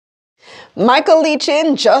Michael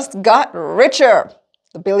Leachin just got richer.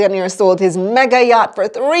 The billionaire sold his mega yacht for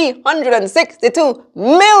 $362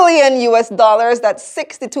 million US dollars. That's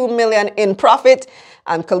 62 million in profit.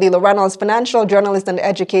 I'm Kalilah Reynolds, financial journalist and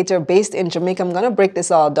educator based in Jamaica. I'm going to break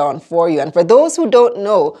this all down for you. And for those who don't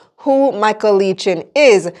know who Michael Leachin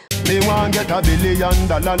is,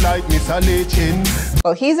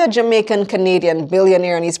 well, he's a Jamaican Canadian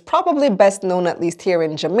billionaire, and he's probably best known, at least here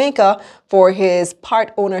in Jamaica, for his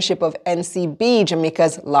part ownership of NCB,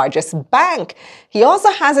 Jamaica's largest bank. He also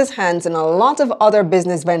has his hands in a lot of other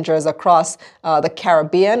business ventures across the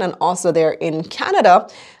Caribbean and also there in Canada.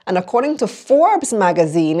 And according to Forbes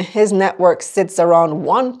magazine, his net worth sits around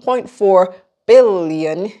 1.4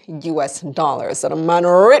 billion US dollars. So the man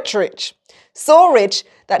rich. So rich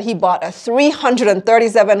that he bought a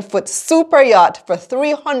 337-foot super yacht for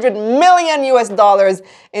 $300 million US dollars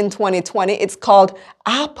in 2020. It's called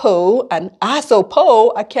Ahpo and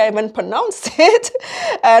Ahpo. I can't even pronounce it.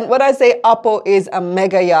 And when I say Ahpo is a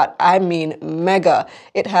mega yacht, I mean mega.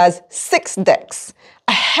 It has 6 decks,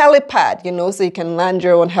 a helipad, so you can land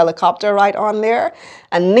your own helicopter right on there,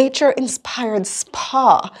 a nature-inspired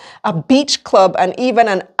spa, a beach club, and even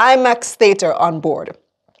an IMAX theater on board.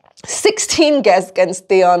 16 guests can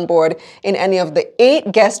stay on board in any of the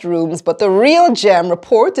 8 guest rooms, but the real gem,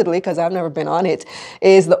 reportedly, because I've never been on it,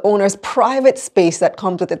 is the owner's private space that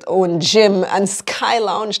comes with its own gym and sky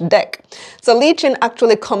lounge deck. So Leachin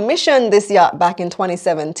actually commissioned this yacht back in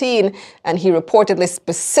 2017, and he reportedly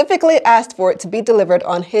specifically asked for it to be delivered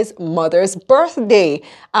on his mother's birthday.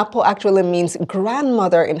 Ahpo actually means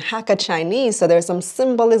grandmother in Hakka Chinese, so there's some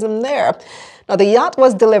symbolism there. Now, the yacht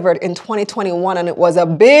was delivered in 2021, and it was a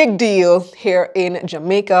big deal here in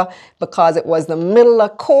Jamaica because it was the middle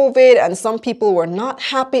of COVID, and some people were not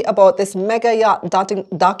happy about this mega yacht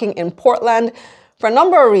docking in Portland for a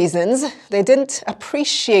number of reasons. They didn't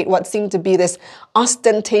appreciate what seemed to be this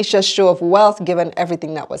ostentatious show of wealth given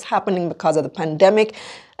everything that was happening because of the pandemic.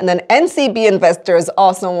 And then NCB investors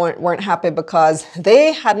also weren't happy because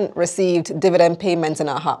they hadn't received dividend payments in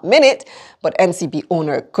a hot minute, but NCB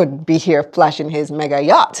owner could be here flashing his mega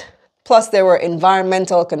yacht. Plus, there were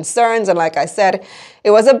environmental concerns, and like I said, it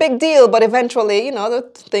was a big deal, but eventually,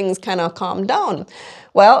 the things kind of calmed down.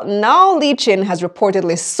 Well, now Leachin has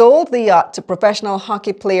reportedly sold the yacht to professional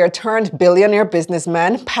hockey player turned billionaire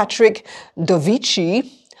businessman Patrick Dovici.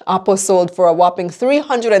 Ahpo sold for a whopping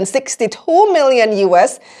 362 million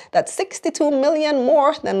US. That's 62 million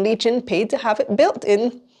more than Leachin paid to have it built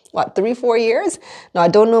in, 3-4 years? Now, I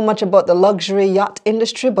don't know much about the luxury yacht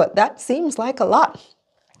industry, but that seems like a lot.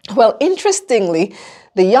 Well, interestingly,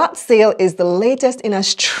 the yacht sale is the latest in a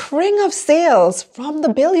string of sales from the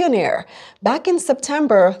billionaire. Back in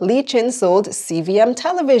September, Leachin sold CVM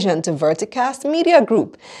Television to Verticast Media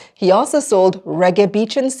Group. He also sold Reggae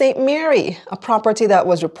Beach in St. Mary, a property that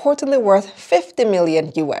was reportedly worth 50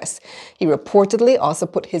 million US. He reportedly also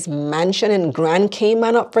put his mansion in Grand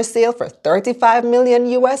Cayman up for sale for 35 million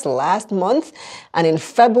US last month. And in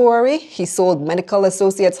February, he sold Medical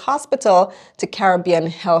Associates Hospital to Caribbean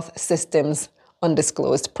Health Systems.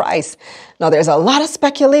 Undisclosed price. Now, there's a lot of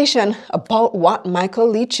speculation about what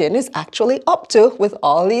Michael Leachin is actually up to with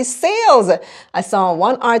all these sales. I saw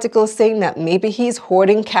one article saying that maybe he's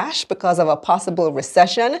hoarding cash because of a possible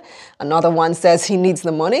recession. Another one says he needs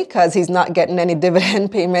the money because he's not getting any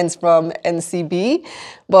dividend payments from NCB.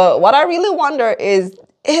 But what I really wonder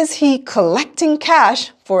is he collecting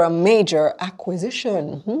cash for a major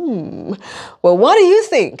acquisition? Well, what do you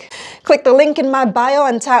think? Click the link in my bio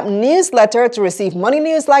and tap newsletter to receive money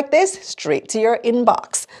news like this straight to your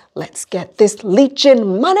inbox. Let's get this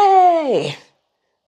Leachin money!